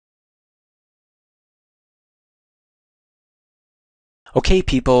Okay,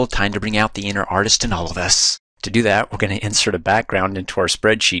 people, time to bring out the inner artist in all of us. To do that, we're going to insert a background into our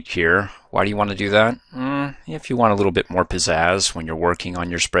spreadsheet here. Why do you want to do that? If you want a little bit more pizzazz when you're working on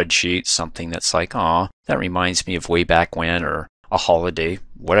your spreadsheet, something that's like, aw, that reminds me of way back when, or a holiday,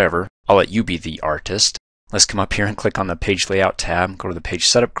 whatever. I'll let you be the artist. Let's come up here and click on the Page Layout tab, go to the Page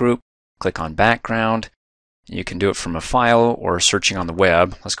Setup group, click on Background. You can do it from a file or searching on the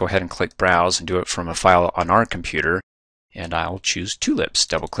web. Let's go ahead and click Browse and do it from a file on our computer. And I'll choose tulips.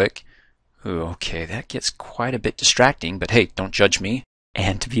 Double click. Ooh, okay, that gets quite a bit distracting, but hey, don't judge me.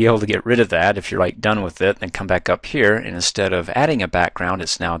 And to be able to get rid of that, if you're like done with it, then come back up here, and instead of adding a background,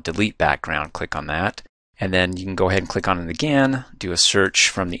 it's now delete background. Click on that. And then you can go ahead and click on it again, do a search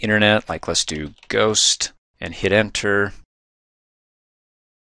from the internet, like let's do ghost, and hit enter.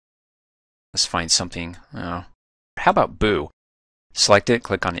 Let's find something. How about boo? Select it,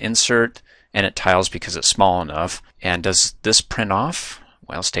 click on insert, and it tiles because it's small enough. And does this print off?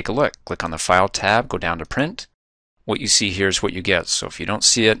 Well, let's take a look. Click on the File tab, go down to Print. What you see here is what you get. So if you don't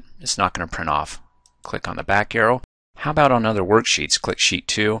see it, it's not going to print off. Click on the back arrow. How about on other worksheets? Click Sheet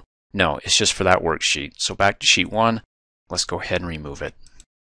 2. No, it's just for that worksheet. So back to Sheet 1. Let's go ahead and remove it.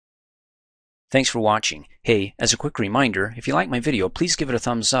 Thanks for watching. Hey, as a quick reminder, if you like my video, please give it a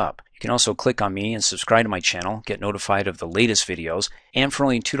thumbs up. You can also click on me and subscribe to my channel, get notified of the latest videos, and for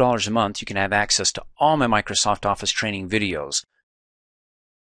only $2 a month, you can have access to all my Microsoft Office training videos.